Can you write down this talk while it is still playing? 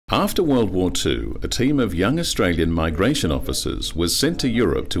After World War II, a team of young Australian migration officers was sent to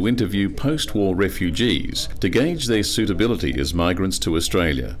Europe to interview post-war refugees to gauge their suitability as migrants to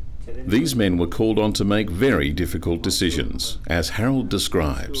Australia. These men were called on to make very difficult decisions, as Harold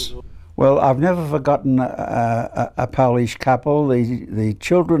describes. Well, I've never forgotten a Polish couple. The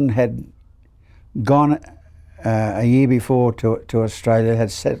children had gone a year before to Australia,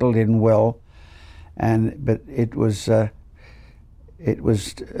 had settled in well, but it was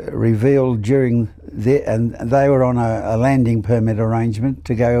revealed during and they were on a landing permit arrangement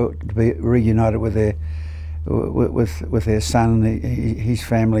to go to be reunited with their son, his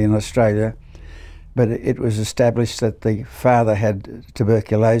family in Australia. But it was established that the father had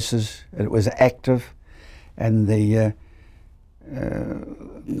tuberculosis. It was active, and the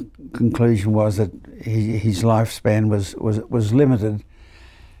conclusion was that his lifespan was limited.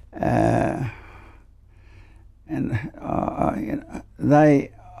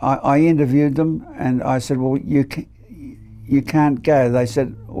 I interviewed them, and I said, "Well, you can't go." They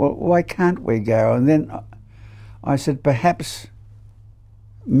said, "Well, why can't we go?" And then I said, "Perhaps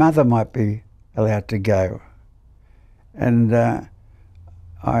Mother might be allowed to go." And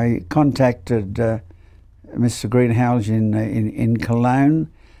I contacted Mr. Greenhalgh in Cologne,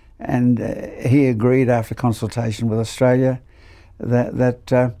 and he agreed after consultation with Australia that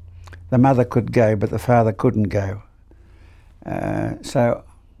the mother could go, but the father couldn't go. So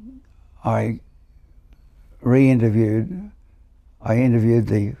I re-interviewed. I interviewed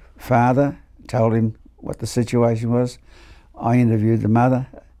the father, told him what the situation was. I interviewed the mother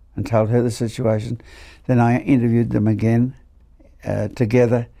and told her the situation. Then I interviewed them again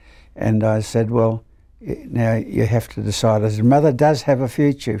together, and I said, "Well, now you have to decide." I said, "Mother does have a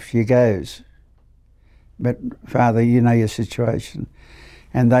future if she goes, but Father, you know your situation."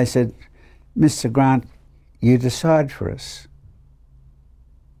 And they said, "Mr. Grant, you decide for us."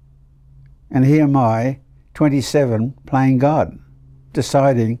 And here am I, 27, playing God,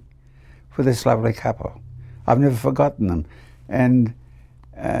 deciding for this lovely couple. I've never forgotten them. And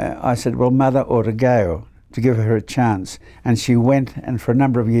I said, "Well, Mother ought to go," to give her a chance. And she went, and for a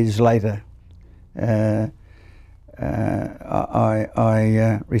number of years later, I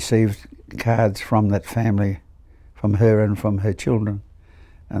received cards from that family, from her and from her children.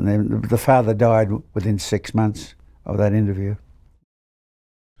 And then the father died within 6 months of that interview.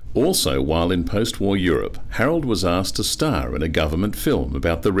 Also, while in post-war Europe, Harold was asked to star in a government film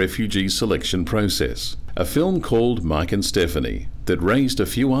about the refugee selection process. A film called Mike and Stephanie that raised a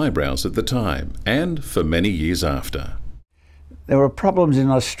few eyebrows at the time and for many years after. There were problems in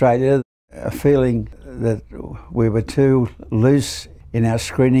Australia, a feeling that we were too loose in our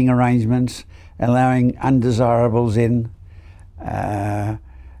screening arrangements, allowing undesirables in.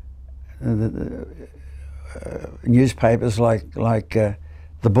 Newspapers like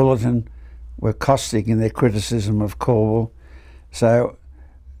the Bulletin were caustic in their criticism of Cornwall. So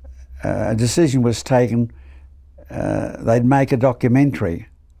a decision was taken. They'd make a documentary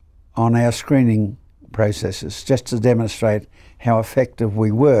on our screening processes just to demonstrate how effective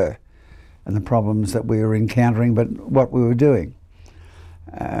we were and the problems that we were encountering, but what we were doing.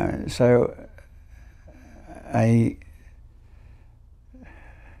 So a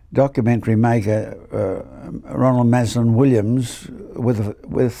documentary maker, Ronald Maslin Williams,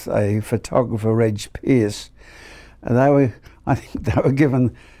 with a photographer, Reg Pearce, I think they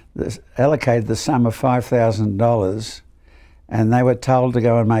were allocated the sum of $5,000, and they were told to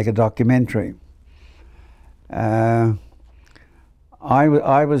go and make a documentary. I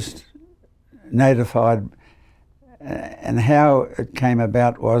was notified, and how it came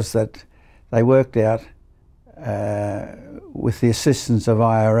about was that they worked out, with the assistance of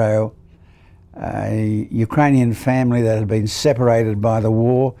IRO, a Ukrainian family that had been separated by the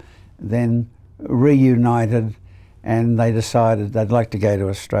war, then reunited, and they decided they'd like to go to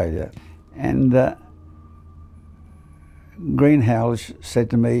Australia. And Greenhalgh said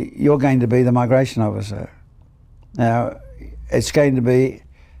to me, "You're going to be the migration officer. Now, it's going to be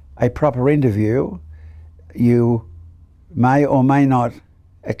a proper interview. You may or may not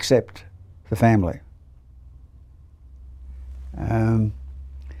accept the family."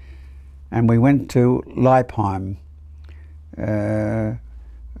 And we went to Leipheim,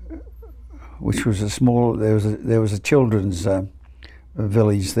 which was a small. There was a children's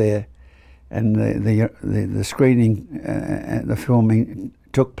village there, and the screening and the filming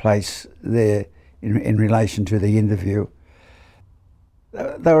took place there in relation to the interview.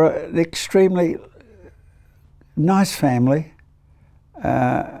 They were an extremely nice family.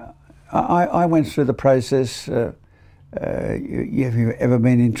 I went through the process. Have you ever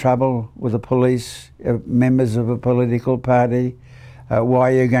been in trouble with the police, members of a political party?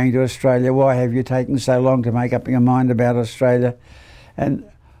 Why are you going to Australia? Why have you taken so long to make up your mind about Australia? And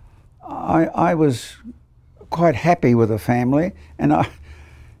I was quite happy with the family, and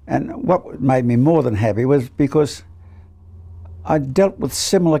what made me more than happy was because I dealt with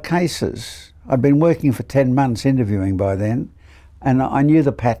similar cases. I'd been working for 10 months interviewing by then, and I knew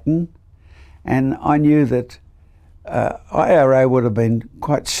the pattern, and I knew that IRA would have been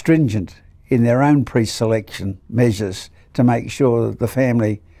quite stringent in their own pre-selection measures to make sure that the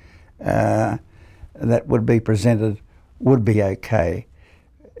family that would be presented would be okay.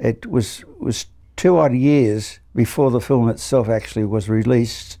 It was 2 odd years before the film itself actually was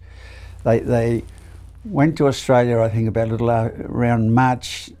released. They went to Australia, I think, about a little around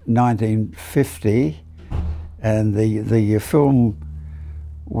March 1950, and the film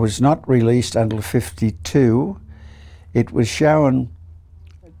was not released until 52. It was shown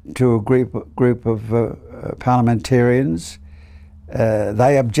to a group of parliamentarians.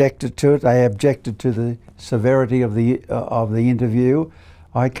 They objected to it. They objected to the severity of the interview.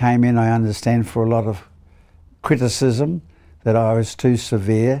 I came in, I understand, for a lot of criticism that I was too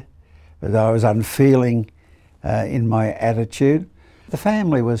severe, that I was unfeeling in my attitude. The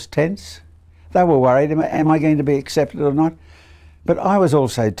family was tense. They were worried, am I going to be accepted or not? But I was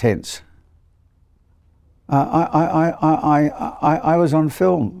also tense. I was on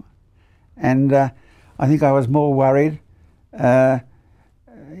film, and I think I was more worried,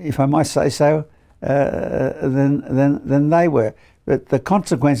 if I might say so, than they were. But the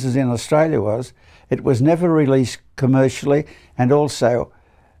consequences in Australia was it was never released commercially, and also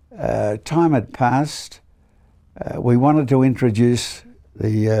time had passed. We wanted to introduce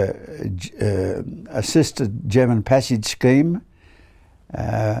the assisted German passage scheme,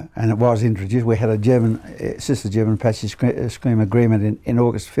 and it was introduced. We had a assisted German passage scheme agreement in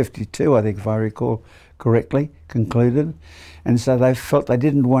August '52, I think, if I recall correctly, concluded, and so they felt they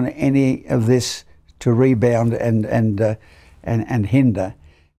didn't want any of this to rebound and hinder.